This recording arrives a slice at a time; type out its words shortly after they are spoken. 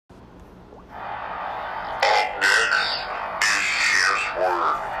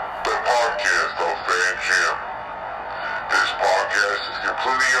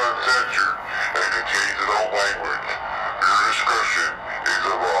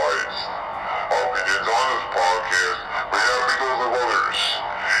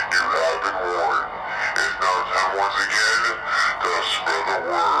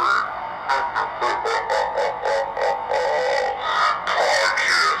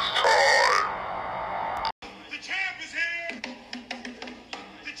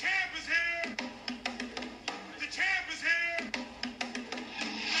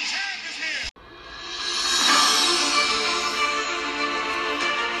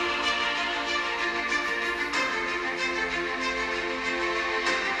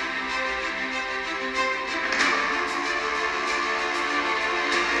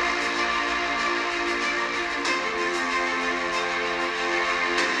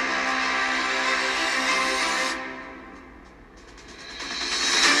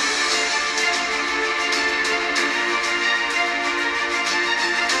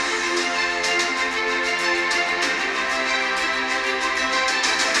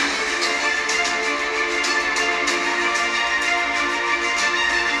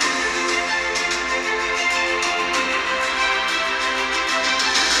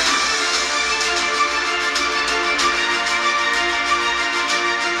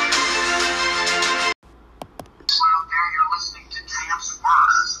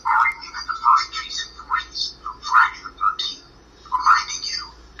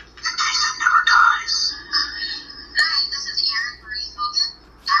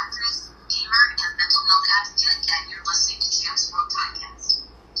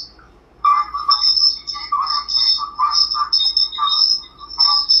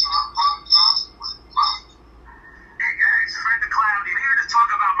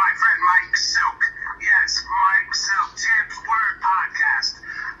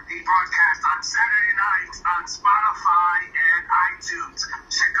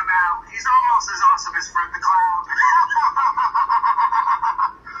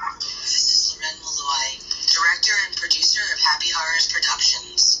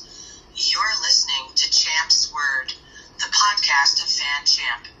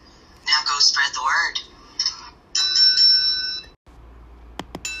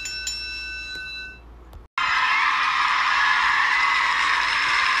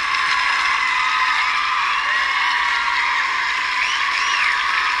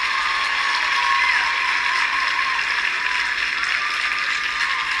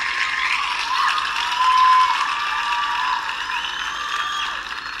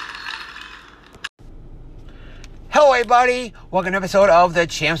everybody. Welcome to an episode of The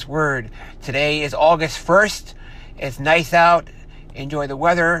Champ's Word. Today is August 1st. It's nice out. Enjoy the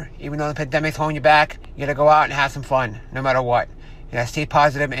weather. Even though the pandemic's holding you back, you gotta go out and have some fun, no matter what. You gotta stay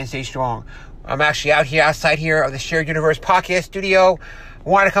positive and stay strong. I'm actually outside here of the Shared Universe podcast studio.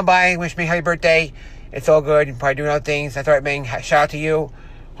 Want to come by and wish me happy birthday. It's all good. You're probably doing other things. That's all right, Ming. Shout out to you.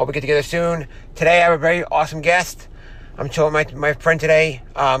 Hope we get together soon. Today, I have a very awesome guest. I'm chilling with my friend today,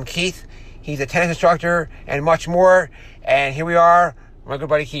 Keith. He's a tennis instructor and much more. And here we are, my good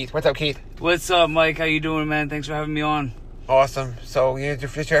buddy Keith. What's up, Keith? What's up, Mike? How you doing, man? Thanks for having me on. Awesome. So this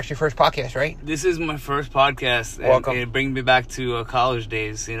is actually your first podcast, right? This is my first podcast. Welcome. And it brings me back to college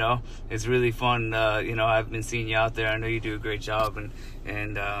days, you know. It's really fun. I've been seeing you out there. I know you do a great job.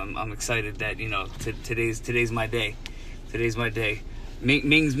 And I'm excited that, today's my day. Today's my day.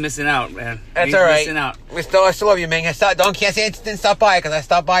 Ming's missing out, man. That's Ming's all right. Missing out. I still love you, Ming. Can't say I didn't stop by because I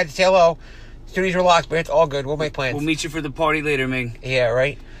stopped by to say hello. Studios are locked, but it's all good. We'll make plans. We'll meet you for the party later, Ming. Yeah,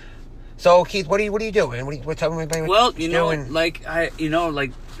 right. So, Keith, what are you doing? What's up with Well,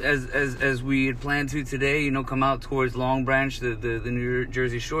 as we had planned to today, come out towards Long Branch, the New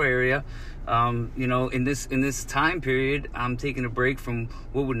Jersey Shore area. In this time period, I'm taking a break from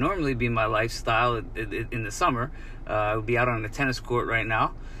what would normally be my lifestyle in the summer. I'll be out on the tennis court right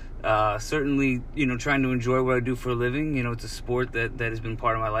now. Certainly, trying to enjoy what I do for a living. It's a sport that has been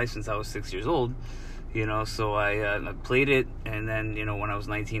part of my life since I was 6 years old. So I played it, and then, when I was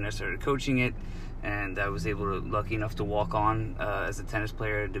 19, I started coaching it, and I was lucky enough to walk on as a tennis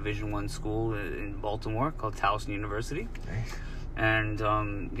player at a Division I school in Baltimore called Towson University. Nice. And,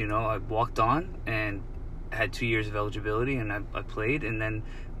 I walked on and had 2 years of eligibility, and I played, and then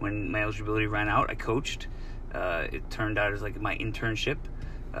when my eligibility ran out, I coached. It turned out as like my internship.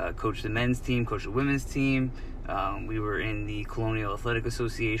 Coached the men's team, coached the women's team. We were in the Colonial Athletic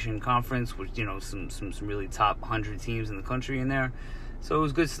Association conference, which, some really top 100 teams in the country in there. So it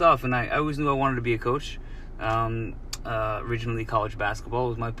was good stuff, and I always knew I wanted to be a coach. Originally, college basketball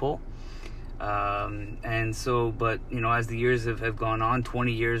was my pull. But as the years have gone on,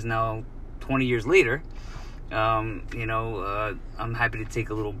 20 years later, I'm happy to take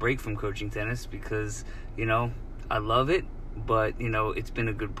a little break from coaching tennis because, I love it, but, it's been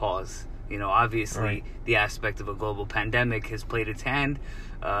a good pause. Obviously, right. The aspect of a global pandemic has played its hand.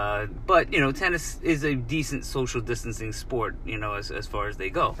 But, tennis is a decent social distancing sport, as far as they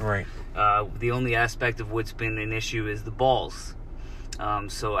go. Right. The only aspect of what's been an issue is the balls.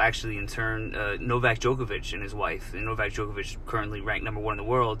 So actually, in turn, Novak Djokovic and his wife, and Novak Djokovic currently ranked number 1 in the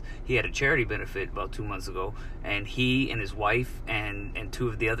world, he had a charity benefit about 2 months ago, and he and his wife and 2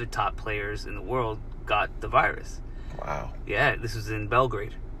 of the other top players in the world got the virus. Wow. Yeah, this was in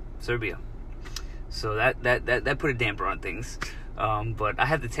Belgrade, Serbia. So that put a damper on things. But I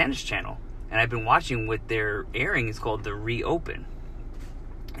have the Tennis Channel, and I've been watching what they're airing. It's called The Reopen.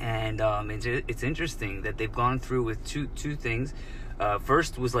 And it's interesting that they've gone through with two things.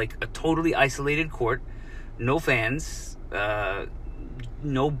 First was like a totally isolated court, no fans,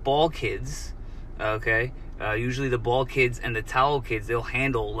 no ball kids, okay? Usually the ball kids and the towel kids, they'll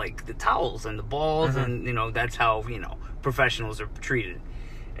handle like the towels and the balls, and that's how professionals are treated,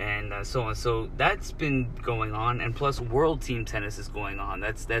 and so on. So that's been going on, and plus World Team Tennis is going on.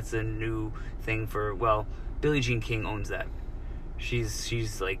 That's a new thing for Billie Jean King owns that.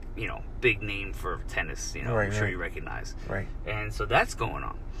 She's like big name for tennis. Right, I'm sure right. You recognize. Right. And so that's going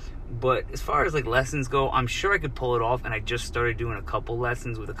on. But as far as like lessons go, I'm sure I could pull it off, and I just started doing a couple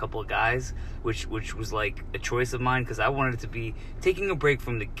lessons with a couple of guys, which was like a choice of mine because I wanted it to be taking a break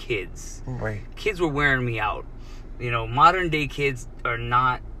from the kids. Right. Kids were wearing me out. Modern day kids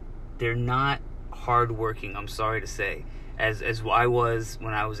they're not hardworking, I'm sorry to say, as I was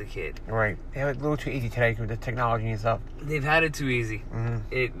when I was a kid. Right. They have it a little too easy today with the technology and stuff. They've had it too easy.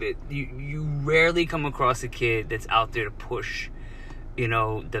 Mm-hmm. You rarely come across a kid that's out there to push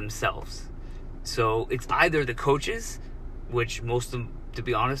themselves. So it's either the coaches, which most of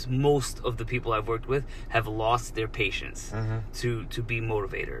the people I've worked with have lost their patience to be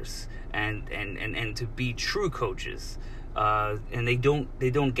motivators and to be true coaches. And they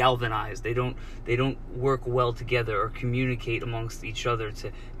don't galvanize. They don't work well together or communicate amongst each other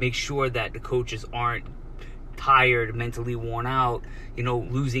to make sure that the coaches aren't tired, mentally worn out,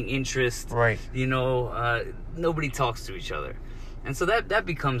 losing interest. Right. Nobody talks to each other. And so that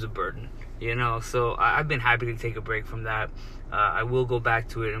becomes a burden, So I've been happy to take a break from that. I will go back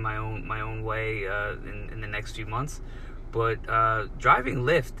to it in my own way in the next few months. But driving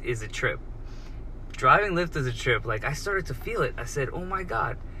Lyft is a trip. Like, I started to feel it. I said, oh my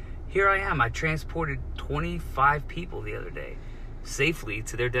God, here I am. I transported 25 people the other day safely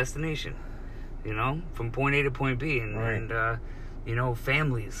to their destination. you know, from point A to point B. And you know,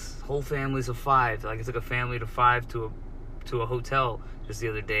 whole families of 5. Like, I took a family to 5 to a hotel just the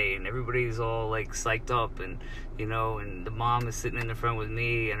other day, and everybody's all like psyched up, and you know, and the mom is sitting in the front with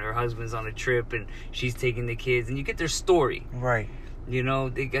me, and her husband's on a trip, and she's taking the kids, and you get their story. Right. You know,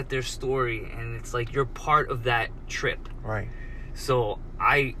 they get their story, and it's like you're part of that trip. Right. So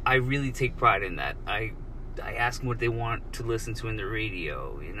I really take pride in that. I ask them what they want to listen to in the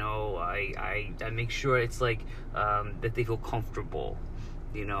radio. You know, I make sure it's like that they feel comfortable.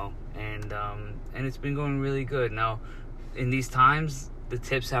 You know, and it's been going really good. Now, in these times, the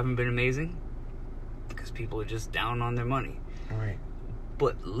tips haven't been amazing because people are just down on their money. Right.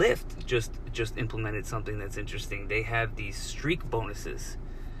 But Lyft just implemented something that's interesting. They have these streak bonuses.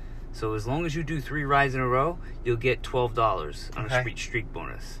 So as long as you do 3 rides in a row, you'll get $12 on a streak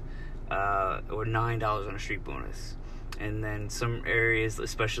bonus, or $9 on a streak bonus. And then some areas,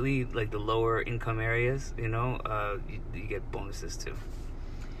 especially like the lower income areas, you know, you get bonuses too.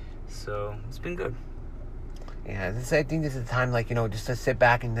 So it's been good. Yeah, I think this is a time, like, you know, just to sit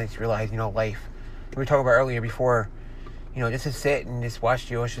back and just realize, you know, life. We were talking about earlier before, you know, just to sit and just watch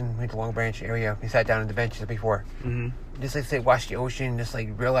the ocean with the Long Branch area. We sat down on the benches before. Mm-hmm. Just like sit, watch the ocean, just like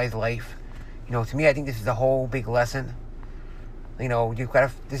realize life. You know, to me, I think this is a whole big lesson. You know,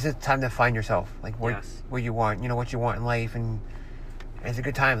 this is time to find yourself, like where you want, you know, what you want in life, and it's a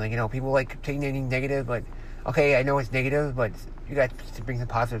good time. Like, you know, people like taking anything negative, but okay, I know it's negative, but you got to bring some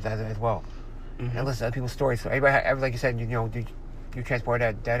positives as well. Mm-hmm. And listen to other people's stories. So everybody, like you said, you know, you transport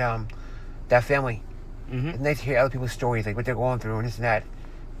that family. Mm-hmm. It's nice to hear other people's stories, like what they're going through and this and that.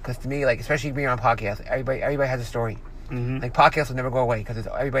 Because to me, like, especially being on podcasts, everybody has a story. Mm-hmm. Like, podcasts will never go away because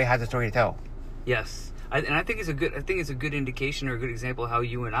everybody has a story to tell. Yes, I think it's a good indication or a good example of how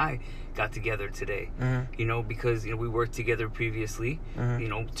you and I got together today. Mm-hmm. You know, because you know we worked together previously. Mm-hmm. You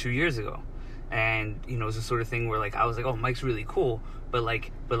know, 2 years ago, and you know it's the sort of thing where like I was like, oh, Mike's really cool, but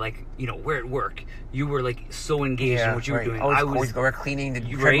like you know, we're at work. You were like so engaged in what you were doing. I was cleaning the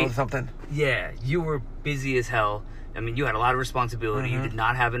treadmill or something. Yeah, you were busy as hell. I mean, you had a lot of responsibility. Mm-hmm. You did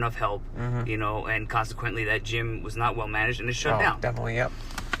not have enough help. Mm-hmm. You know, and consequently, that gym was not well managed and it shut down. Definitely, yep.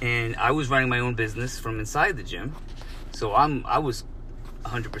 And I was running my own business from inside the gym, so I was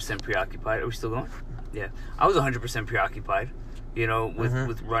 100% preoccupied. Are we still going? Yeah, I was 100% preoccupied. You know,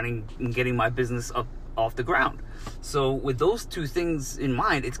 with running and getting my business up off the ground. So with those two things in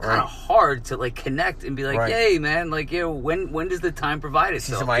mind, it's kind of hard to like connect and be like, "Hey, man, like, you know, when does the time provide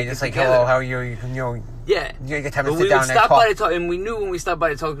itself?" See somebody just like, "Hello, how are you?" You know, yeah. You get time to but sit down and stop talk. by to talk, and we knew when we stopped by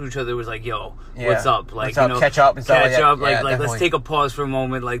to talk to each other, it was like, "Yo, what's up?" Like, what's up? You know, catch up and stuff. Like let's take a pause for a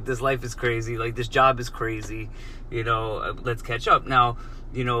moment. Like, this life is crazy. Like, this job is crazy. You know, let's catch up now.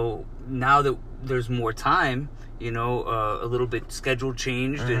 You know, now that there's more time. You know, a little bit schedule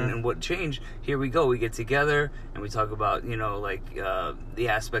changed and what changed. Here we go. We get together and we talk about, you know, like the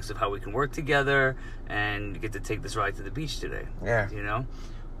aspects of how we can work together and get to take this ride to the beach today. Yeah. You know,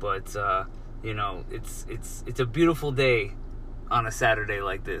 but you know, it's a beautiful day on a Saturday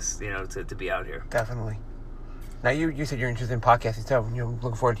like this. You know, to be out here. Definitely. Now you said you're interested in podcasting too. You know,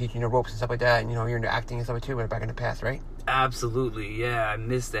 looking forward to teaching the ropes and stuff like that. And, you know, you're into acting and stuff too, but back in the past, right? Absolutely, yeah. I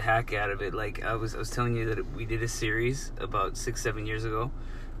missed the heck out of it. Like I was telling you that we did a series about 6-7 years ago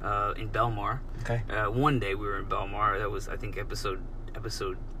in Belmar. Okay. One day we were in Belmar. That was, I think, episode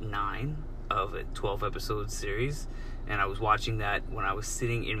 9 of a 12-episode series, and I was watching that when I was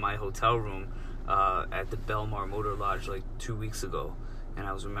sitting in my hotel room at the Belmar Motor Lodge like 2 weeks ago, and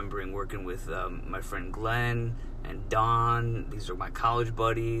I was remembering working with my friend Glenn and Don. These are my college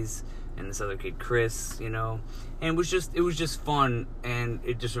buddies. And this other kid, Chris, you know, and it was just fun, and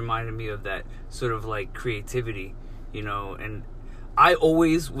it just reminded me of that sort of like creativity, you know. And I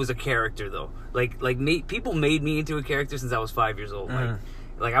always was a character though, like people made me into a character since I was 5 years old,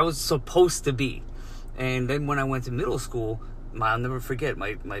 like I was supposed to be. And then when I went to middle school, I'll never forget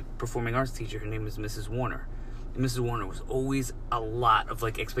my performing arts teacher. Her name is Mrs. Warner. And Mrs. Warner was always a lot of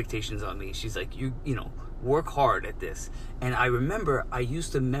like expectations on me. She's like, you know, work hard at this. And I remember I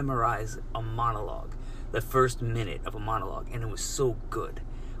used to memorize a monologue, the first minute of a monologue, and it was so good.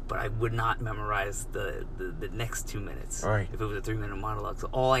 But I would not memorize the next 2 minutes if it was a 3-minute monologue. So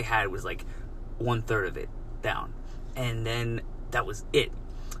all I had was like 1/3 of it down. And then that was it.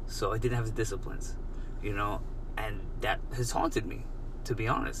 So I didn't have the disciplines, you know, and that has haunted me, to be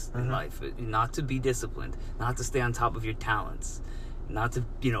honest, in life. Not to be disciplined, not to stay on top of your talents, not to,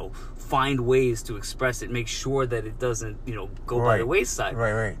 you know, find ways to express it, make sure that it doesn't, you know, go by the wayside.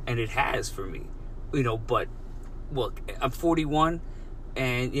 Right. And it has for me, you know. But look, I'm 41.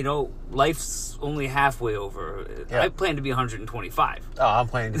 And, you know, life's only halfway over. Yeah. I plan to be 125. Oh, I'm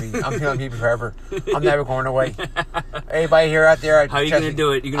planning to be forever. I'm never going away. Anybody here out there? How are you going to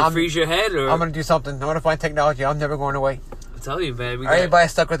do it? You going to freeze your head? Or I'm going to do something. I'm going to find technology. I'm never going away. I tell you, man. Anybody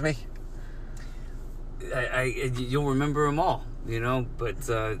stuck with me? You'll remember them all, you know? But,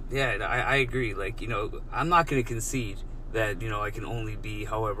 yeah, I agree. Like, you know, I'm not going to concede that, you know, I can only be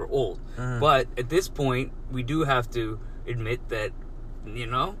however old. But at this point, we do have to admit that, you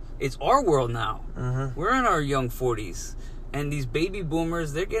know, it's our world now. We're in our young 40s, and these baby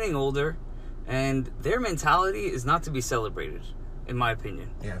boomers, they're getting older, and their mentality is not to be celebrated, in my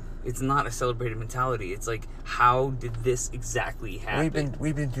opinion. Yeah, it's not a celebrated mentality. It's like, how did this exactly happen?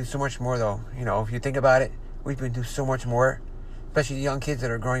 We've been through so much more, though. You know, if you think about it, we've been through so much more, especially the young kids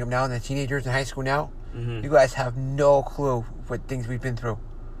that are growing up now and the teenagers in high school now. You guys have no clue what things we've been through.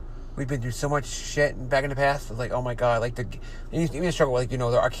 We've been through so much shit back in the past. It's like, oh my god, like even struggle with, like, you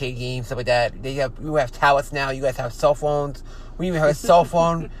know, the arcade games, stuff like that. We have tablets now. You guys have cell phones. We even have a cell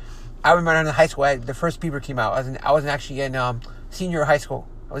phone. I remember in high school, the first beeper came out. I wasn't actually in senior high school.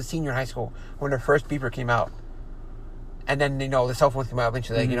 I was a senior in high school when the first beeper came out. And then, you know, the cell phones came out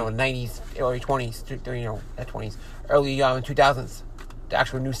eventually, like, you know, in the 90s, early 20s, you know, not 20s, early 2000s. The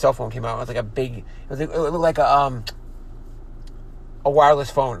actual new cell phone came out. It was like a big, it looked like a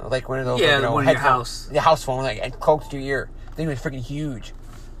wireless phone, like one of those, yeah, you know, one in your house. The house phone, like, and close to your ear. The thing was freaking huge.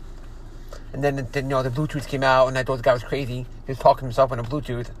 And then you know, the Bluetooth came out, and I thought the guy was crazy. He was talking to himself on a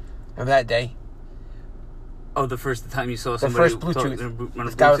Bluetooth. Remember that day? Oh, the first time you saw somebody... The first Bluetooth. On a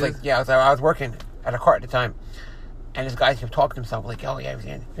this guy was Bluetooth? like, yeah, I was working at a cart at the time. And this guy kept talking to himself, like, oh, yeah, he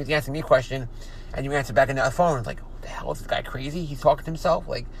was answering me a question, and you answered back in the phone. It's like, what the hell, is this guy crazy? He's talking to himself?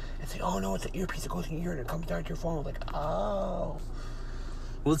 Like, it's like, oh, no, it's an earpiece that goes in your ear and it comes down to your phone. Like, oh...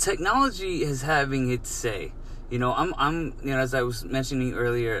 Well, technology is having its say. You know, I'm you know, as I was mentioning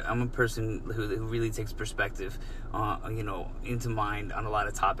earlier, I'm a person who really takes perspective, you know, into mind on a lot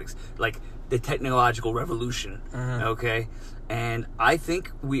of topics, like the technological revolution. Okay, and I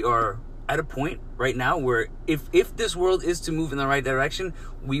think we are at a point right now where if this world is to move in the right direction,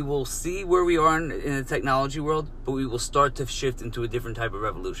 we will see where we are in the technology world, but we will start to shift into a different type of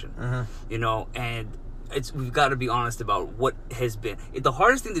revolution. You know, and we've got to be honest about what has been. The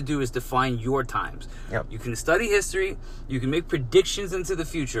hardest thing to do is define your times. Yep. You can study history, you can make predictions into the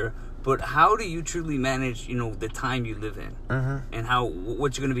future, but how do you truly manage, you know, the time you live in, and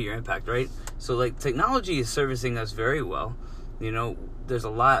what's going to be your impact, right? So, like, technology is servicing us very well. You know, there's a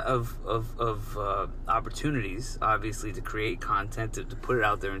lot of opportunities, obviously, to create content, to put it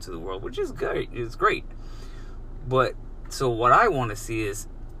out there into the world, which is great. It's great. But so what I want to see is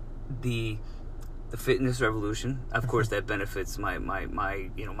the fitness revolution. Of course, that benefits my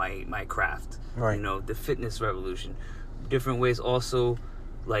you know, my craft. Right. You know, the fitness revolution. Different ways also,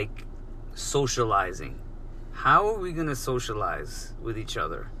 like socializing. How are we gonna socialize with each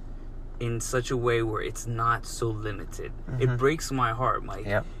other in such a way where it's not so limited? It breaks my heart, Mike.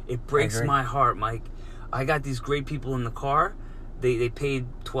 Yep. It breaks my heart, Mike. I got these great people in the car. They paid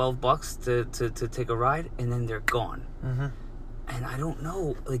 $12 to take a ride, and then they're gone. And I don't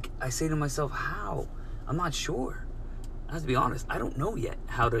know, like, I say to myself, how? I'm not sure. I have to be honest, I don't know yet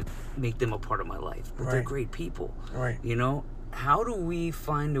how to make them a part of my life. But they're great people. Right. You know? How do we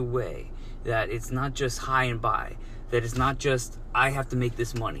find a way that it's not just high and by, that it's not just, I have to make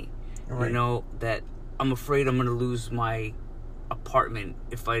this money. Right. You know, that I'm afraid I'm going to lose my apartment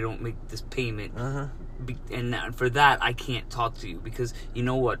if I don't make this payment. And for that, I can't talk to you. Because you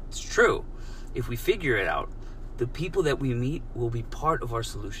know what? It's true. If we figure it out, the people that we meet will be part of our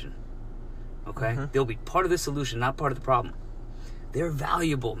solution. Okay? They'll be part of the solution, not part of the problem. They're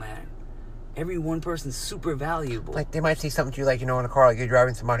valuable, man. Every one person's super valuable. Like, they might see something to you, like, you know, in a car, like you're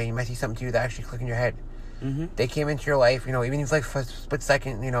driving somebody, you might see something to you that actually click in your head. They came into your life, you know, even if it's like for a split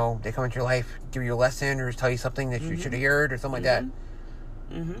second, you know, they come into your life, give you a lesson, or tell you something that you should have heard, or something like that.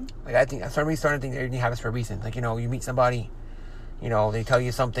 Like, I think, I'm starting to think that everything happens for a reason. Like, you know, you meet somebody, you know, they tell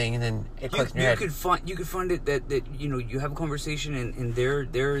you something, and then it clicks in your head. You could find it that you know, you have a conversation, and they're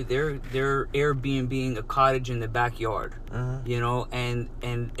Airbnb-ing a cottage in the backyard, you know, and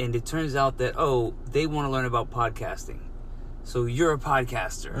it turns out that, oh, they want to learn about podcasting, so you're a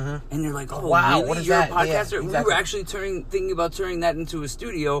podcaster, and they're like, oh, wow, really? What is You're that? a podcaster? Yeah, exactly. We were actually thinking about turning that into a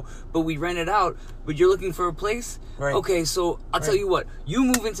studio, but we rent it out. But you're looking for a place, right? Okay, so I'll tell you what, you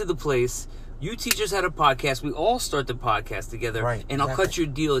move into the place. You teach us how to podcast. We all start the podcast together, right? And I'll cut your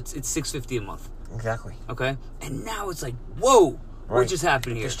deal. It's $650 a month. Exactly. Okay. And now it's like, whoa, what just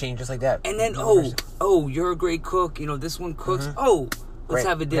happened here? Just changed just like that. And then oh, you're a great cook. You know, this one cooks. Oh, let's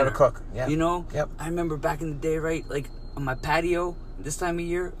have a dinner. Have a cook. Yeah. You know. Yep. I remember back in the day, right? Like on my patio, this time of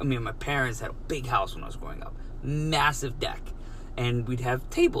year, I mean, my parents had a big house when I was growing up, massive deck, and we'd have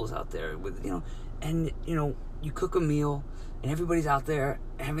tables out there with, and you cook a meal, and everybody's out there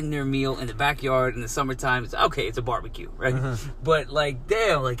having their meal in the backyard in the summertime. It's okay, it's a barbecue, right? But like,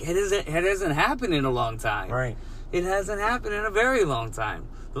 damn, like it hasn't happened in a long time. Right. It hasn't happened in a very long time.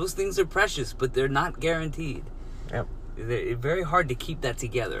 Those things are precious, but they're not guaranteed. Yep. It's very hard to keep that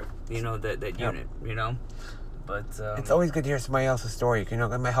together, that Yep. unit, But it's always good to hear somebody else's story.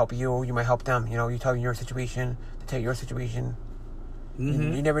 It might help you. You might help them. You tell your situation, they tell your situation.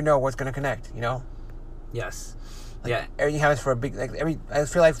 You never know what's going to connect. Yes. Like, everything happens for a big, I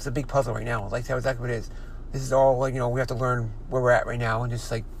feel like it's a big puzzle right now. Like, that's exactly what it is. This is all, we have to learn where we're at right now and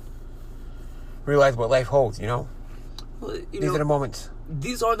just, realize what life holds, Well, these are the moments.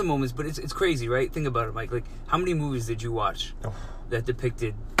 These are the moments, but it's crazy, right? Think about it, Mike. Like, how many movies did you watch that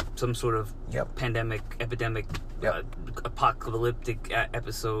depicted some sort of pandemic, epidemic, apocalyptic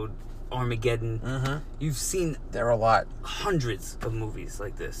episode, Armageddon? You've seen... There are a lot. Hundreds of movies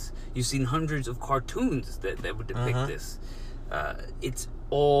like this. You've seen hundreds of cartoons that would depict this. It's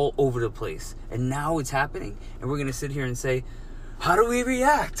all over the place. And now it's happening, and we're going to sit here and say, how do we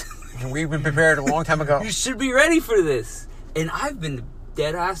react? We've been prepared a long time ago. You should be ready for this. And I've been,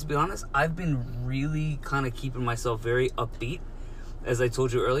 dead ass to be honest, I've been really kind of keeping myself very upbeat. As I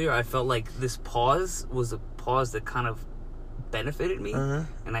told you earlier, I felt like this pause was a pause that kind of benefited me.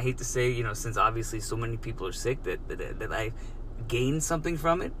 And I hate to say, since obviously so many people are sick, that I gained something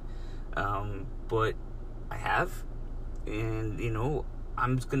from it. But I have. And,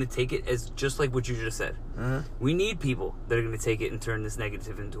 I'm just going to take it as just like what you just said. We need people that are going to take it and turn this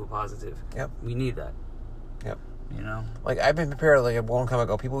negative into a positive. Yep. We need that. Yep. Like, I've been prepared a long time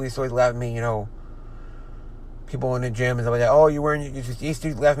ago. People used to always laugh at me, people in the gym and stuff like that. Oh, you used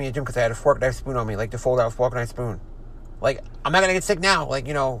to laugh at me in the gym because I had a fork, knife, spoon on me, the fold-out fork, knife, spoon. I'm not going to get sick now.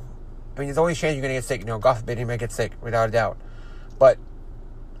 There's always a chance you're going to get sick. God forbid you might get sick, without a doubt. But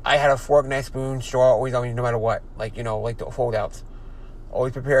I had a fork, knife, spoon, straw, always on me no matter what. The fold-outs.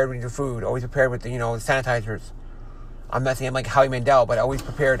 Always prepared with the food. Always prepared with the sanitizers. I'm not saying I'm like Howie Mandel, but I always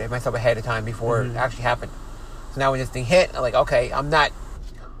prepared myself ahead of time before it actually happened. So now when this thing hit, I'm like, okay, I'm not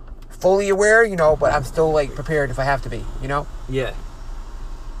fully aware, but I'm still prepared if I have to be, Yeah.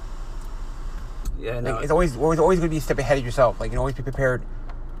 Yeah, no. It's always going to be a step ahead of yourself. Always be prepared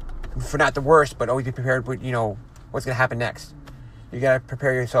for not the worst, but always be prepared with, what's going to happen next. You got to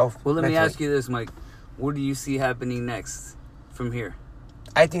prepare yourself. Well, let mentally. me ask you this, Mike. What do you see happening next from here?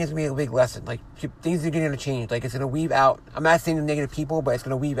 I think it's going to be a big lesson. Things are going to change. It's going to weave out. I'm not saying the negative people, but it's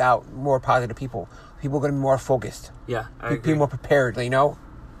going to weave out more positive people. People are going to be more focused. Yeah, I agree. People more prepared, we're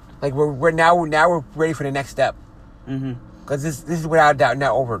now ready for the next step. Because this is without a doubt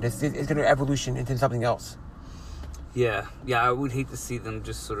not over. This is going to evolution into something else. Yeah, I would hate to see them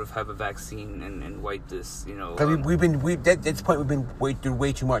just sort of have a vaccine and wipe this, Because at this point, we've been through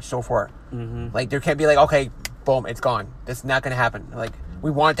way too much so far. There can't be okay, boom, it's gone. That's not going to happen. We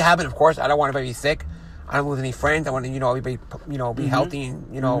want it to happen, of course. I don't want anybody to be sick. I don't lose any friends. I want to, everybody, be healthy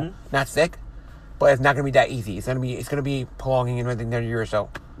and, not sick. But it's not going to be that easy. It's going to be prolonging in another year or so.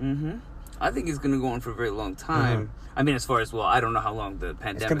 I think it's going to go on for a very long time. I mean, as far as, I don't know how long the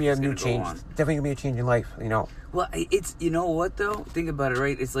pandemic is going to go on. It's going to be a new change. It's definitely going to be a change in life, Well, it's, what, though? Think about it,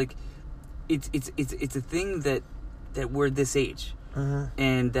 right? It's it's a thing that we're this age.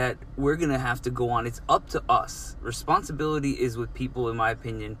 And that we're going to have to go on. It's up to us. Responsibility is with people, in my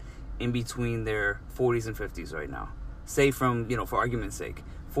opinion, in between their 40s and 50s right now. Say from, for argument's sake,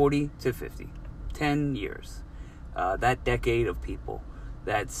 40 to 50. 10 years. That decade of people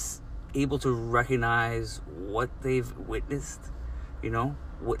that's able to recognize what they've witnessed,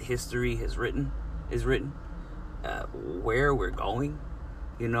 what history is written, where we're going,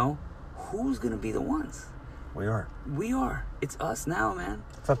 who's going to be the ones? We are. It's us now, man.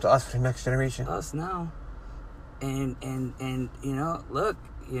 It's up to us for the next generation. Us now. And look,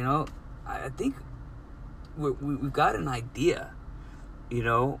 I think we've got an idea, in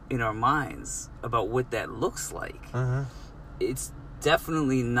our minds about what that looks like. It's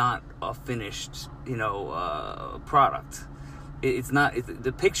definitely not a finished, product. It's not.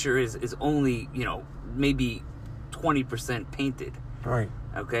 The picture is only, maybe 20% painted. Right.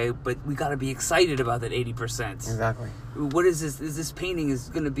 Okay, but we got to be excited about that 80%. Exactly. What is this? This painting is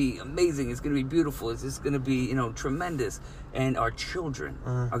going to be amazing. It's going to be beautiful. It's just going to be, tremendous. And our children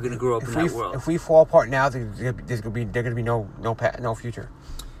are going to grow up in that world. If we fall apart now, there's going to be no future.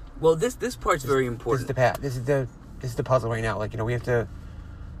 Well, this part's very important. This is the path. This is the puzzle right now. We have to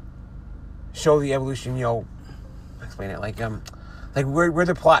show the evolution. Explain it. We're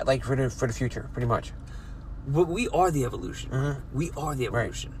the plot. For the future, pretty much. But we are the evolution. Mm-hmm. We are the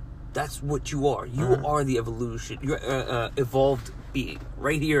evolution. That's what you are. You are the evolution. You're evolved being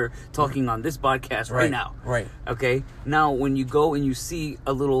right here talking on this podcast right now. Right. Okay. Now, when you go and you see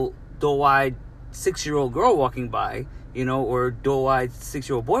a little doe-eyed 6-year-old girl walking by, you know, or doe-eyed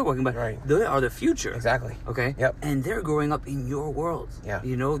 6-year-old boy walking by, Right. they are the future. Exactly. Okay. Yep. And they're growing up in your world. Yeah.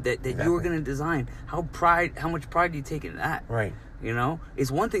 You know that Exactly. you're going to design. How much pride do you take in that? Right. You know,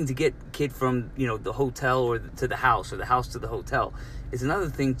 it's one thing to get kid from, you know, the hotel or to the house or the house to the hotel. It's another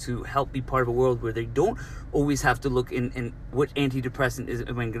thing to help be part of a world where they don't always have to look in what antidepressant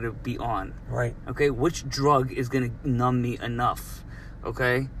am I going to be on. Right. Okay, which drug is going to numb me enough?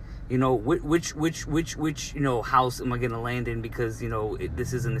 Okay, you know, which you know house am I going to land in because, you know,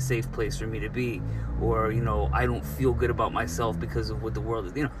 this isn't a safe place for me to be, or, you know, I don't feel good about myself because of what the world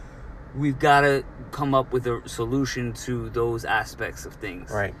is. You know, we've got to come up with a solution to those aspects of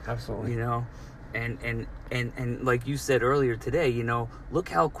things. Right. Absolutely. You know, and like you said earlier today, you know, look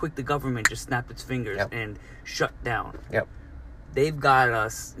how quick the government just snapped its fingers Yep. and shut down. Yep. They've got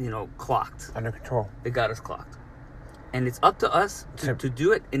us, you know, clocked. Under control. They got us clocked. And it's up to us to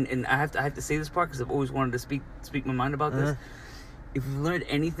do it. And I have to say this part because I've always wanted to speak my mind about this. If we've learned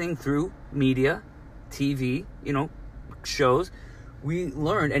anything through media, TV, you know, shows, we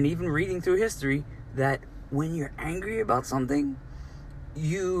learned, and even reading through history, that when you're angry about something,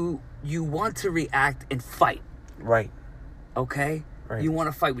 you want to react and fight. Right. Okay? Right. You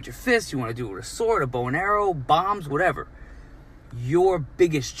want to fight with your fists, you want to do it with a sword, a bow and arrow, bombs, whatever. Your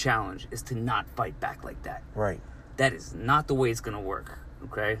biggest challenge is to not fight back like that. Right. That is not the way it's going to work,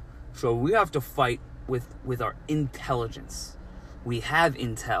 okay? So we have to fight with our intelligence. We have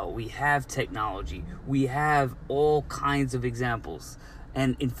intel, we have technology, we have all kinds of examples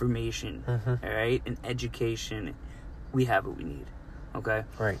and information, all right, and education. We have what we need, okay?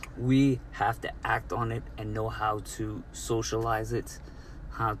 Right. We have to act on it and know how to socialize it,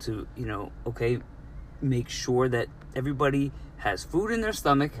 how to, you know, okay, make sure that everybody has food in their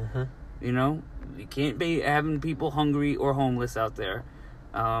stomach. You know, you can't be having people hungry or homeless out there.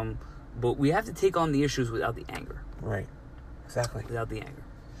 But we have to take on the issues without the anger. Right. Exactly. Without the anger.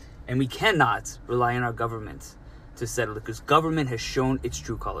 And we cannot rely on our government to settle it, because government has shown its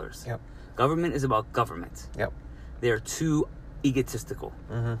true colors. Yep. Government is about government. Yep. They are too egotistical.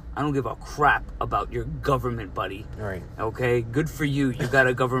 I don't give a crap about your government, buddy. Right. Okay? Good for you. You got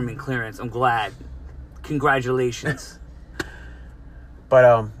a government clearance. I'm glad. Congratulations.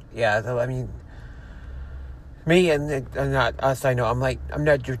 But yeah. I mean, me and not us. I know. I'm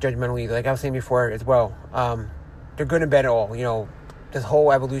not judgmental either. Like I was saying before as well. They're good and bad at all. You know, this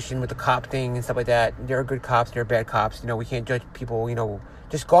whole evolution with the cop thing and stuff like that. There are good cops. There are bad cops. You know, we can't judge people. You know,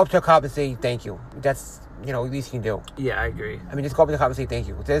 just go up to a cop and say thank you. That's, you know, at least you can do. Yeah, I agree. I mean, just go up to the cop and say thank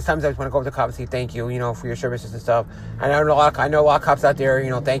you. There's times I just want to go up to the cop and say thank you, you know, for your services and stuff. And I know a lot of cops out there, you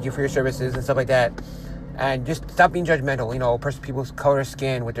know, thank you for your services and stuff like that. And just stop being judgmental, you know, people's color,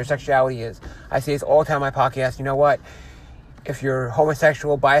 skin, what their sexuality is. I say this all the time on my podcast. You know what? If you're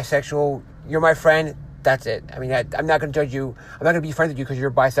homosexual, bisexual, you're my friend. That's it. I mean, I'm not going to judge you. I'm not going to be friends with you because you're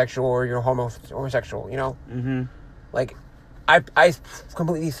bisexual or you're homosexual, you know? Mm-hmm. Like, I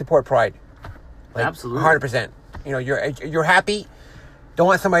completely support pride. Like, absolutely. 100%. You know, you're happy. Don't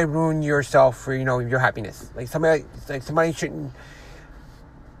let somebody ruin yourself for, you know, your happiness.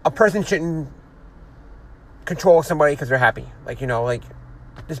 A person shouldn't control somebody because they're happy. Like, you know, like,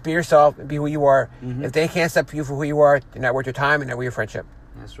 just be yourself and be who you are. If they can't accept you for who you are, they're not worth your time and not worth your friendship.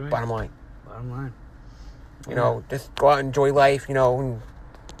 That's right. Bottom line. You Yeah. know, just go out and enjoy life, you know, and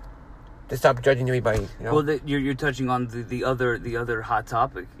just stop judging anybody, you know. Well, you're touching on the other hot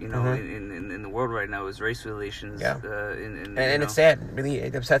topic, you know, in the world right now is race relations. Yeah. And it's sad. Really,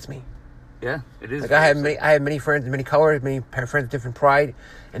 it upsets me. Yeah, it is. Like, I have many friends, many colors, many friends with different pride,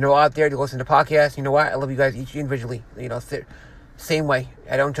 and they're all out there to listen to podcasts. You know what? I love you guys each individually. You know, same way.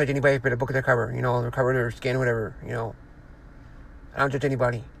 I don't judge anybody for the book of their cover. You know, their cover, their skin, whatever. You know, I don't judge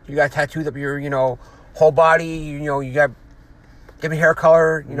anybody. You got tattoos up your, you know, whole body. You know, you got different hair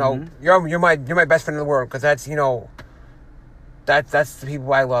color. You know, you're my best friend in the world, because that's, you know, that's the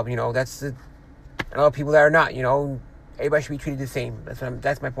people I love. You know, I love people that are not. You know. Everybody should be treated the same.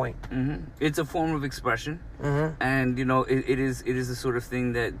 That's my point. It's a form of expression, and you know it is the sort of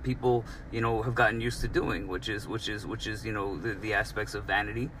thing that people, you know, have gotten used to doing, which is you know the aspects of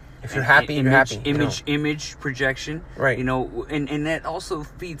vanity. If you're happy, you're happy. Image projection, right? You know, and that also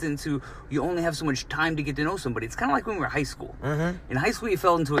feeds into, you only have so much time to get to know somebody. It's kind of like when we were in high school. In high school, you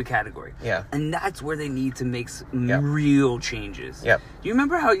fell into a category, and that's where they need to make real changes. Yep. Do you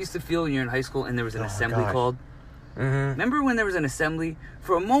remember how it used to feel when you're in high school and there was an assembly called? Remember when there was an assembly?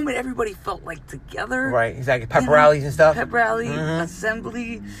 For a moment, everybody felt like together. Right, exactly. Pep rallies and stuff. Pep rally,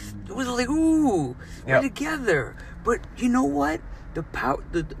 assembly. It was like, ooh, we're together. But you know what? The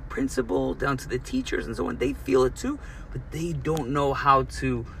principal down to the teachers and so on, they feel it too, but they don't know how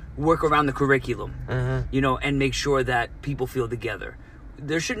to work around the curriculum, and make sure that people feel together.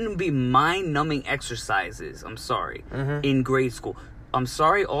 There shouldn't be mind-numbing exercises, I'm sorry, in grade school. I'm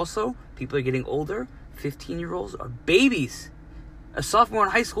sorry also, people are getting older. 15-year-olds are babies. A sophomore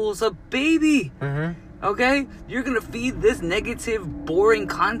in high school is a baby. Okay? You're going to feed this negative, boring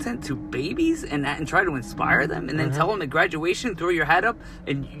content to babies and try to inspire them and then tell them at graduation, throw your hat up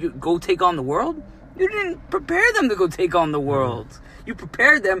and you go take on the world? You didn't prepare them to go take on the world. You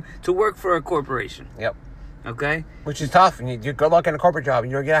prepared them to work for a corporation. Yep. Okay? Which is tough. And you good luck in a corporate job.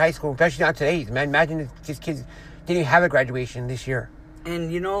 You don't get out of high school, especially not today. Man, imagine if these kids didn't even have a graduation this year.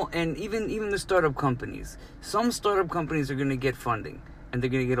 And, and even the startup companies. Some startup companies are going to get funding. And they're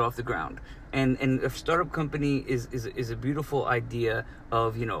going to get off the ground. And a startup company is a beautiful idea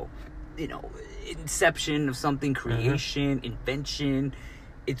of, inception of something, creation, invention.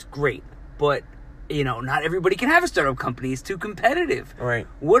 It's great. But, not everybody can have a startup company. It's too competitive. Right.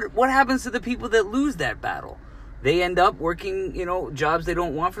 What happens to the people that lose that battle? They end up working, jobs they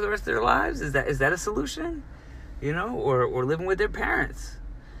don't want for the rest of their lives? Is that a solution? Or living with their parents.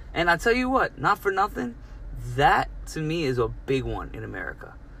 And I tell you what, not for nothing, that to me is a big one in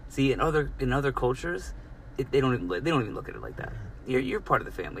America. See, in other cultures, they don't even look at it like that. You're part of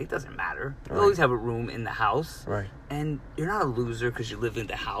the family. It doesn't matter. You always have a room in the house. Right. And you're not a loser because you live in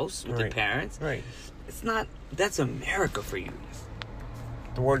the house with your parents. Right. It's not. That's America for you.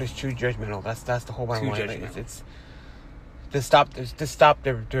 The word is too judgmental. That's the whole bottom line. Judgmental. It's to stop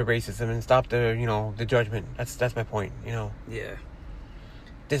the racism and stop the judgment. That's my point. Yeah.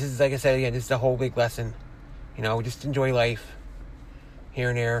 This is, like I said again, this is a whole big lesson. Just enjoy life here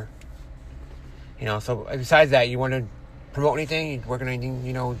and there. So besides that, you want to promote anything? You working on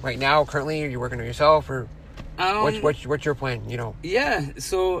anything, right now, currently? Are you working on yourself? Or what's your plan, Yeah,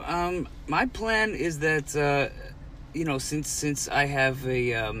 so my plan is that, since I have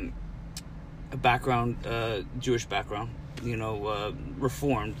a background, Jewish background,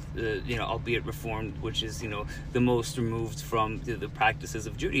 reformed, albeit reformed, which is, the most removed from the practices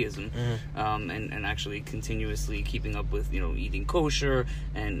of Judaism, and actually continuously keeping up with, eating kosher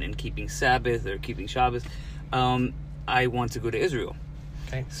and keeping Sabbath or keeping Shabbos. I want to go to Israel.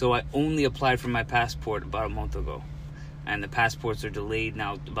 Okay. So I only applied for my passport about a month ago. And the passports are delayed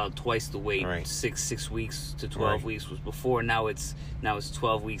now about twice the wait. Right. 6 weeks to 12 weeks was before. Now it's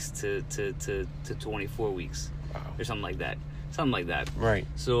 12 weeks to 24 weeks. Wow. Or something like that. Right.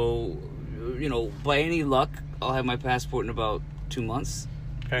 So, by any luck, I'll have my passport in about 2 months.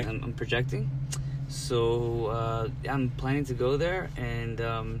 Okay. I'm projecting. So, I'm planning to go there. And,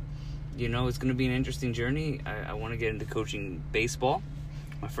 it's going to be an interesting journey. I want to get into coaching baseball,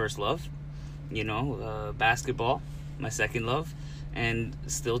 my first love. Basketball, my second love. And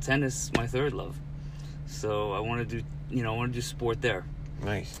still tennis, my third love. So, I want to do sport there.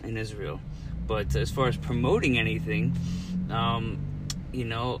 Nice. In Israel. But as far as promoting anything, I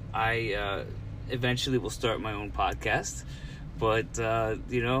eventually will start my own podcast. But,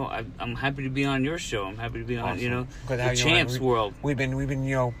 I'm happy to be on your show. I'm happy to be on, the Champs World. We've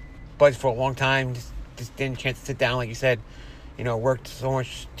been, buds for a long time. Just didn't chance to sit down, like you said. Worked so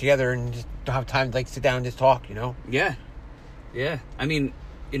much together and just don't have time to, sit down and just talk, Yeah. Yeah. I mean,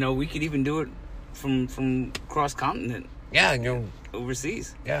 we could even do it from cross-continent. Yeah,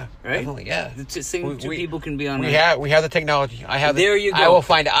 overseas. Yeah, right. Definitely, yeah. The same two people can be on. We have the technology. I have. There you go. I will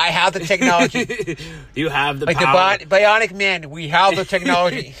find it. I have the technology. You have the power. Like the bionic man. We have the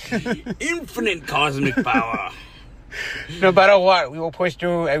technology. Infinite cosmic power. No matter what, we will push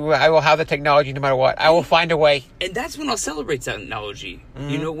through. I will have the technology no matter what. I will find a way. And that's when I'll celebrate technology.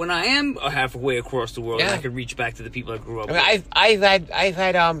 When I am halfway across the world, and I can reach back to the people I grew up with. I've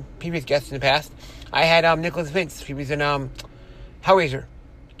had previous guests in the past. I had Nicholas Vince. He was in Hellraiser.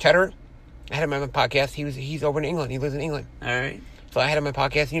 Cheddar. I had him on my podcast. He's over in England. He lives in England. All right. So I had him on my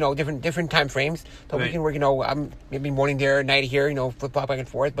podcast. different time frames. So we can work. I'm maybe morning there, night here. Flip flop back and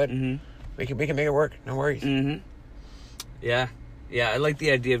forth. But we can make it work. No worries. Mm-hmm. Yeah. I like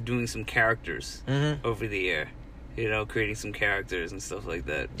the idea of doing some characters over the air. Creating some characters and stuff like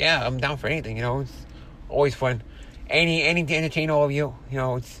that. Yeah, I'm down for anything. It's always fun. Anything to entertain all of you.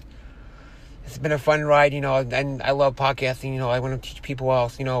 It's been a fun ride, and I love podcasting. I want to teach people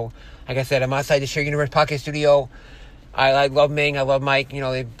else. Like I said, I'm outside the Share Universe podcast studio. I love Ming. I love Mike.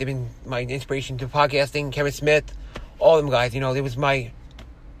 They've been my inspiration to podcasting. Kevin Smith, all them guys. It was my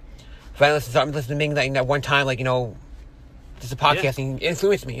if I listen to something, listen to me like that one time, like, just a podcasting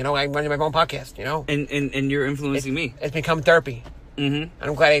influenced me. I'm running my own podcast, And you're influencing me. It's become therapy. Mm-hmm. And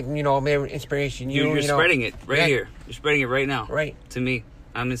I'm glad I made an inspiration. You're spreading it here. You're spreading it right now. Right. To me.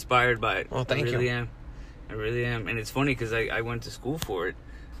 I'm inspired by it. Well, thank you. I really am. And it's funny because I went to school for it,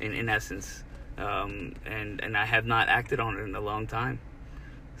 in essence. And I have not acted on it in a long time.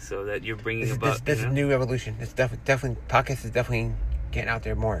 So that you're bringing this is new evolution. It's definitely podcast is definitely getting out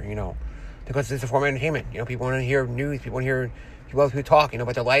there more, because it's a form of entertainment. People want to hear news. People want to hear people talk,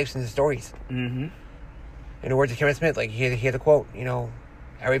 about their lives and their stories. Mm-hmm. In the words of Kevin Smith, like hear the quote,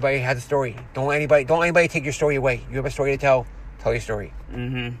 everybody has a story. Don't let anybody take your story away. You have a story to tell. Tell your story.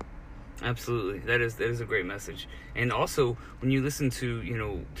 Mm-hmm. Absolutely. That is a great message. And also, when you listen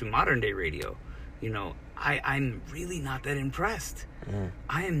to to modern day radio, I'm really not that impressed.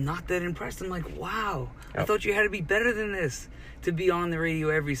 I am not that impressed. I'm like, wow, I thought you had to be better than this to be on the radio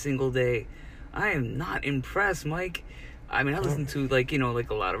every single day. I am not impressed, Mike. I mean, I listen to like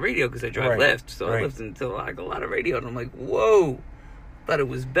a lot of radio because I drive Lyft, so I listen to like a lot of radio, and I'm like, whoa, thought it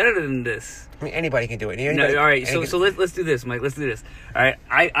was better than this. I mean, anybody can do it. All right, so let's do this, Mike. Let's do this. All right,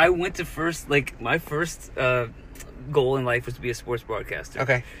 I went to my first goal in life was to be a sports broadcaster.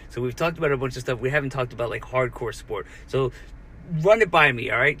 Okay. So we've talked about a bunch of stuff. We haven't talked about like hardcore sport. So run it by me,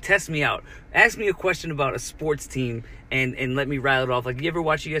 all right? Test me out. Ask me a question about a sports team and let me rattle it off. Like, you ever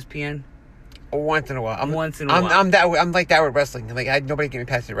watch ESPN? Once in a while. I'm like that with wrestling. Like nobody can get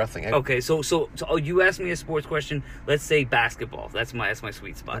me past the wrestling. Okay, so you ask me a sports question. Let's say basketball. That's my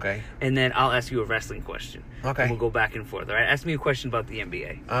sweet spot. Okay. And then I'll ask you a wrestling question. Okay. And we'll go back and forth. All right. Ask me a question about the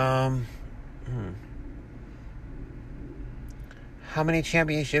NBA. How many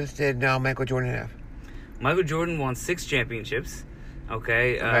championships did Michael Jordan have? Michael Jordan won 6 championships.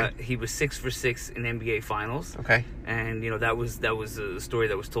 Okay. He was 6 for 6 in NBA Finals. Okay. And that was a story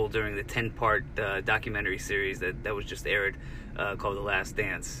that was told during the 10-part documentary series that was just aired, called The Last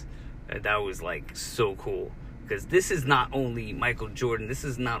Dance. That was like so cool because this is not only Michael Jordan. This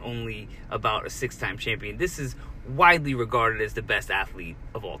is not only about a 6-time champion. This is widely regarded as the best athlete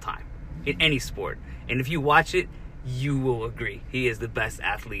of all time in any sport. And if you watch it, you will agree he is the best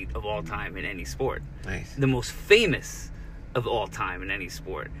athlete of all time in any sport. Nice. The most famous of all time in any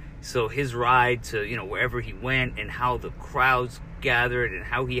sport. So his ride to wherever he went and how the crowds gathered and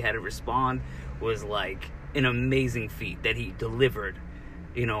how he had to respond was like an amazing feat that he delivered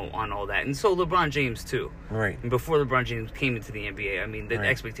on all that. And so LeBron James too. Right. And before LeBron James came into the NBA, I mean the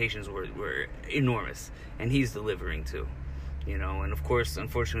expectations were enormous, and he's delivering too. And of course,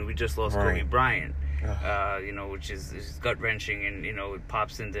 unfortunately, we just lost Kobe Bryant. Which is gut-wrenching, and it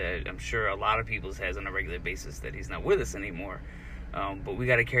pops into, I'm sure, a lot of people's heads on a regular basis that he's not with us anymore. But we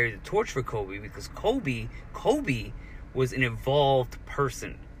got to carry the torch for Kobe, because Kobe was an evolved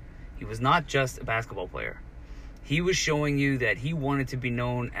person. He was not just a basketball player. He was showing you that he wanted to be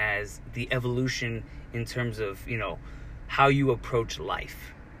known as the evolution in terms of how you approach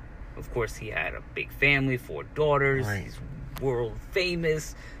life. Of course, he had a big family, 4 daughters. Right. He's world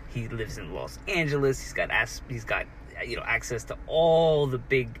famous. He lives in Los Angeles. He's got access to all the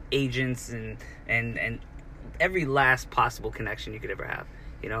big agents and every last possible connection you could ever have,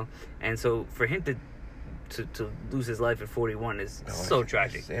 And so for him to lose his life at 41 is so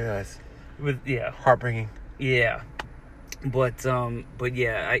tragic. It is. Heartbreaking. Yeah. But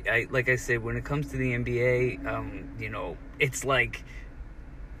yeah, I like I said, when it comes to the NBA, it's like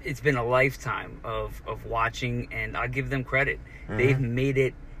it's been a lifetime of watching, and I give them credit. Mm-hmm. They've made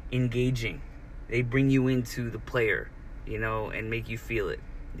it engaging. They bring you into the player, and make you feel it,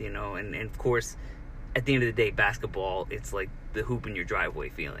 and of course, at the end of the day, basketball, it's like the hoop in your driveway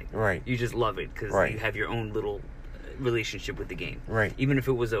feeling. Right. You just love it because you have your own little relationship with the game. Right. Even if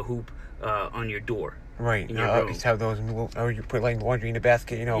it was a hoop on your door. Right. You used to have those, or you put like laundry in a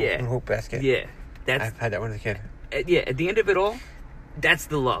basket, in a hoop basket. Yeah. I've had that when I was a kid. At the end of it all, that's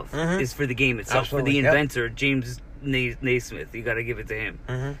the love, is for the game itself. Absolutely. For the inventor, James Naismith. You got to give it to him.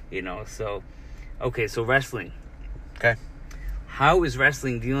 Mm-hmm. So, okay, so wrestling. Okay. How is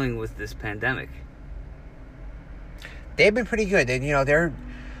wrestling dealing with this pandemic? They've been pretty good. I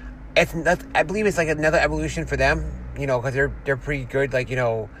believe it's like another evolution for them, because they're pretty good. Like,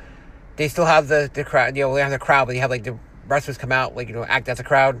 they still have the crowd, they have the crowd, but you have like the wrestlers come out, like, act as a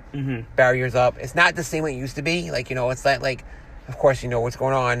crowd, barriers up. It's not the same way it used to be. Like, it's not like, of course, what's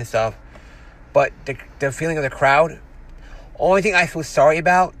going on and stuff. But the feeling of the crowd, only thing I feel sorry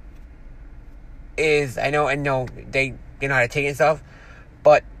about is, I know they know how to take it and stuff,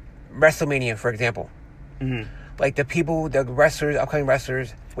 but WrestleMania, for example. Mm-hmm. Like the people, the wrestlers, upcoming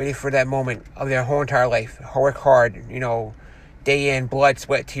wrestlers, waiting for that moment of their whole entire life. Work hard, day in, blood,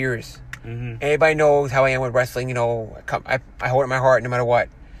 sweat, tears. Mm-hmm. Everybody knows how I am with wrestling. You know, I hold it in my heart no matter what.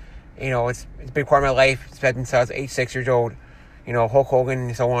 You know, it's a big part of my life. It's been since I was 6 years old. You know, Hulk Hogan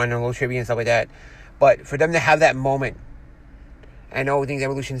and so on, and little trivia and stuff like that. But for them to have that moment, I know things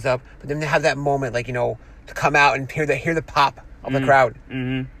evolution and stuff, but them to have that moment, like, you know, to come out and hear the pop of the crowd.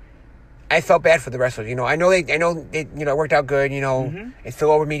 Mm-hmm. I felt bad for the wrestlers. You know, I know they you know, it worked out good. You know, it's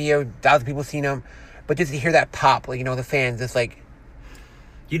still over media, thousands of people seen them, but just to hear that pop, like, you know, the fans, it's like.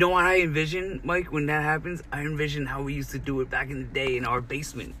 You know what I envision, Mike, when that happens? I envision how we used to do it back in the day in our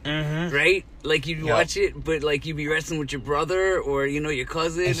basement, right? Like, you'd watch it, but, like, you'd be wrestling with your brother or, you know, your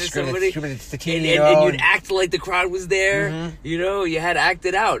cousin or somebody. It's the TV, and you'd act like the crowd was there. You know, you had to act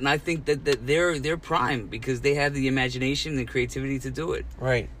it out. And I think that they're prime because they have the imagination and creativity to do it.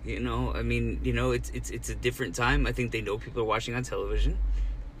 Right. You know, I mean, you know, it's a different time. I think they know people are watching on television.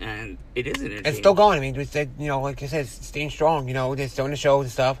 And it is entertaining. It's still going. I mean, just, you know, like I said, it's staying strong. You know, they're still in the shows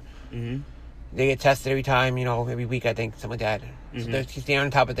and stuff. They get tested every time. You know, every week, I think, something like that. So they're staying on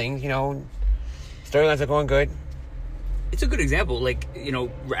top of things. You know, storylines are going good. It's a good example, like, you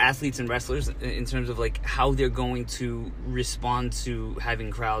know, athletes and wrestlers in terms of, like, how they're going to respond to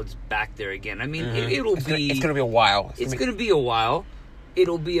having crowds back there again. I mean, it's going to be a while. It's going to be a while.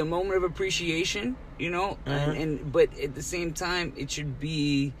 It'll be a moment of appreciation, you know, but at the same time, it should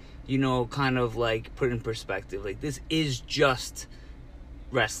be, you know, kind of like put in perspective. Like, this is just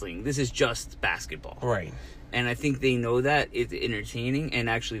wrestling. This is just basketball. Right. And I think they know that it's entertaining. And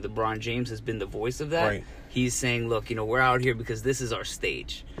actually, LeBron James has been the voice of that. Right. He's saying, look, you know, we're out here because this is our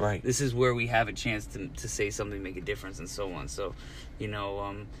stage. Right. This is where we have a chance to say something, make a difference, and so on. So, you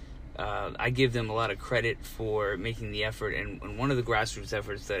know, I give them a lot of credit for making the effort. And one of the grassroots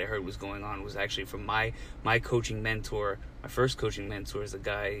efforts that I heard was going on was actually from my coaching mentor. My first coaching mentor is a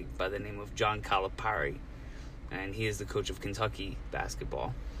guy by the name of John Calipari. And he is the coach of Kentucky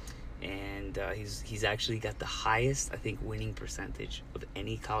basketball. And he's actually got the highest, I think, winning percentage of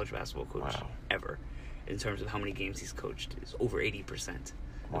any college basketball coach ever. In terms of how many games he's coached. It's over 80%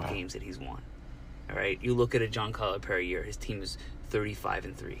 of games that he's won. All right? You look at a John Calipari year, his team is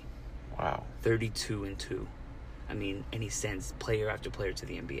 35-3. Wow. 32-2. I mean, and he sends player after player to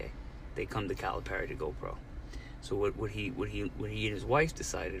the NBA. They come to Calipari to go pro. So what he and his wife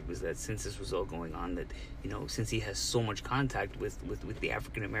decided was that since this was all going on, that, you know, since he has so much contact with the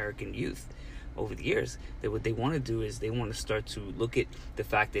African American youth over the years, that what they want to do is they want to start to look at the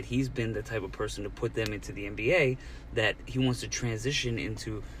fact that he's been the type of person to put them into the NBA, that he wants to transition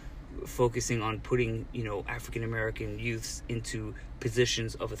into focusing on putting, you know, African American youths into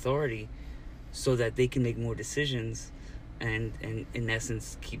positions of authority so that they can make more decisions and in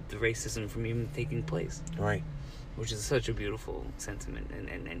essence keep the racism from even taking place. Right. Which is such a beautiful sentiment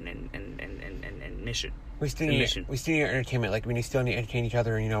and mission. We still need entertainment. Like, we still need to entertain each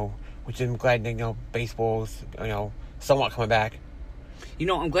other, you know, which I'm glad that, you know, baseball's, you know, somewhat coming back. You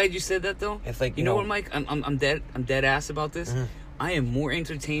know, I'm glad you said that, though. It's like, you know what, Mike? I'm dead ass about this. I am more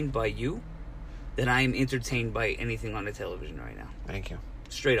entertained by you than I am entertained by anything on the television right now. Thank you.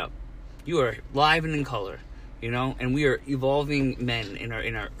 Straight up. You are live and in color, you know, and we are evolving men in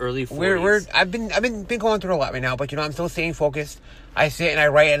our early 40s. I've been going through a lot right now, but, you know, I'm still staying focused. I sit and I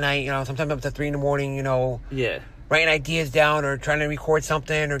write at night, you know, sometimes up to 3 a.m, you know. Yeah. Writing ideas down or trying to record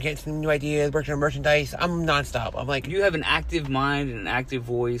something or getting some new ideas, working on merchandise. I'm nonstop. I'm like... You have an active mind and an active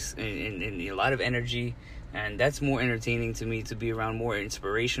voice and a lot of energy, and that's more entertaining to me to be around, more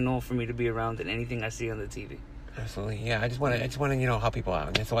inspirational for me to be around than anything I see on the TV. Absolutely. Yeah, I just want to, you know, help people out,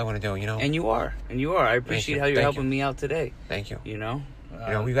 and that's all I want to do, you know. And you are. I appreciate how you're helping me out today. Thank you. You know?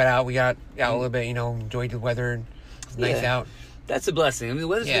 You know, we got out a little bit, you know, enjoyed the weather. It's nice out. That's a blessing. I mean, the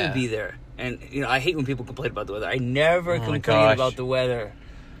weather's going to be there. And, you know, I hate when people complain about the weather. I never complain about the weather.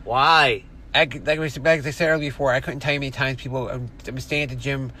 Why? Like I said earlier before, I couldn't tell you how many times people... I'm staying at the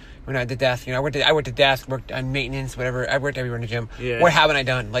gym when I'm at the desk. You know, I worked the desk, worked on maintenance, whatever. I worked everywhere in the gym. Yeah. What haven't I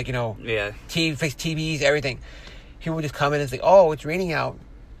done? Like, you know... Yeah. Fix TVs, everything. People would just come in and say, oh, it's raining out.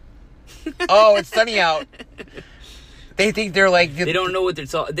 Oh, it's sunny out. They think they're like... They don't know what they're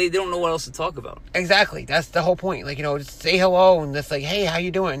talking... They don't know what else to talk about. Exactly. That's the whole point. Like, you know, just say hello and just like, hey, how you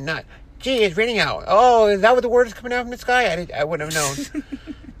doing? Not... Gee, it's raining out. Oh, is that what the word is coming out from the sky? I wouldn't have known.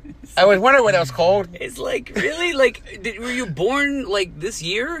 I was wondering why that was cold. It's like, really? Like, were you born, like, this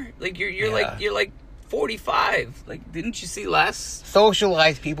year? Like, you're like 45. Like, didn't you see last?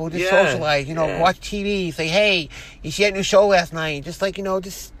 Socialize, people. Just socialize. You know, watch TV. Say, hey, you see that new show last night? Just like, you know,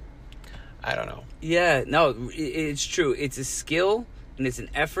 just... I don't know. Yeah, no, it's true. It's a skill, and it's an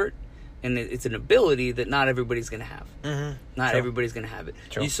effort and it's an ability that not everybody's going to have. Mm-hmm. Not everybody's going to have it.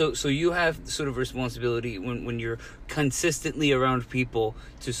 True. So you have sort of responsibility when you're consistently around people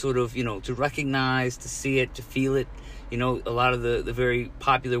to sort of, to recognize, to see it, to feel it. A lot of the very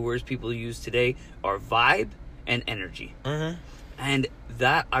popular words people use today are vibe and energy. Mm-hmm. And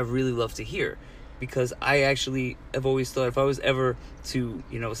that I really love to hear, because I actually have always thought if I was ever to,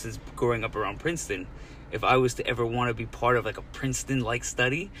 since growing up around Princeton, if I was to ever want to be part of like a Princeton-like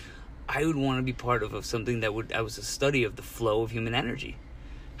study, I would want to be part of something that was a study of the flow of human energy.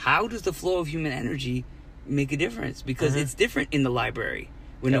 How does the flow of human energy make a difference? Because it's different in the library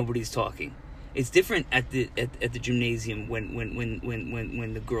when nobody's talking. It's different at the gymnasium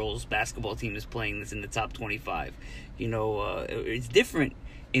when the girls basketball team is playing that's in the top 25. It's different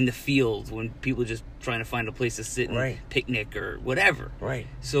in the field when people are just trying to find a place to sit and picnic or whatever. Right.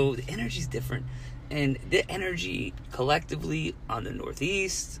 So the energy's different. And the energy collectively on the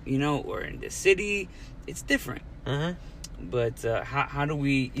Northeast, or in the city, it's different. Mm-hmm. But how do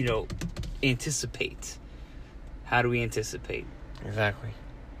we, anticipate? How do we anticipate? Exactly.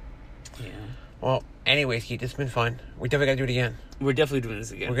 Yeah. Well, anyways, Keith, it's been fun. We definitely got to do it again. We're definitely doing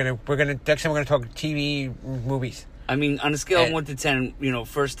this again. We're gonna next time we're gonna talk TV, movies. I mean, on a scale of 1 to 10,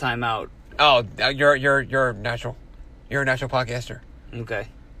 first time out. Oh, you're natural. You're a natural podcaster. Okay.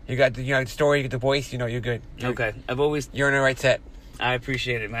 You got the story, you got the voice. You're good. Okay. You're in the right set. I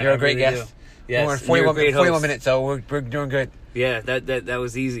appreciate it, man. You're a great guest. Do. Yes. We're in 41 minutes, so we're doing good. Yeah, that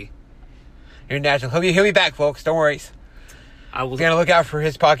was easy. You're natural. He'll be back, folks. Don't worry. I will. We're gonna look out for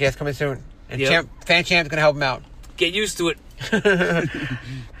his podcast coming soon, and Fan Champ's gonna help him out. Get used to it.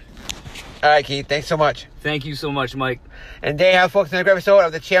 All right, Keith. Thanks so much. Thank you so much, Mike. And there you have, folks, another episode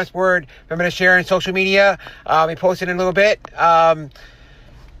of the Champ's Word. Remember to share on social media. We posted in a little bit.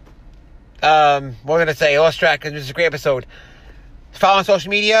 What we're gonna say? Lost track because this is a great episode. Follow on social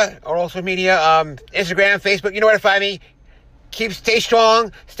media or all social media, Instagram, Facebook. You know where to find me. Stay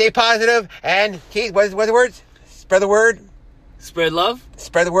strong, stay positive, and Keith, what are the words? Spread the word. Spread love.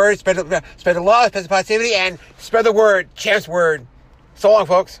 Spread the word. Spread the love. Spread the positivity, and spread the word. Champ's Word. So long,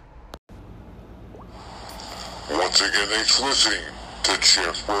 folks. Once again, thanks for listening to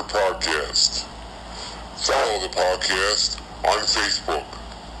Champ's Word Podcast. Follow the podcast on Facebook,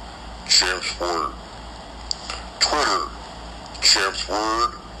 Champ's Word, Twitter, Champ's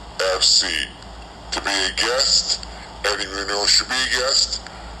Word FC. To be a guest, anyone you know should be a guest,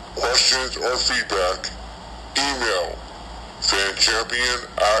 questions or feedback, email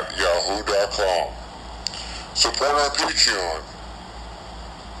fanchampion@yahoo.com. Support our Patreon,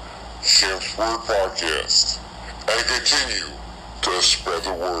 Champ's Word Podcast, and continue to spread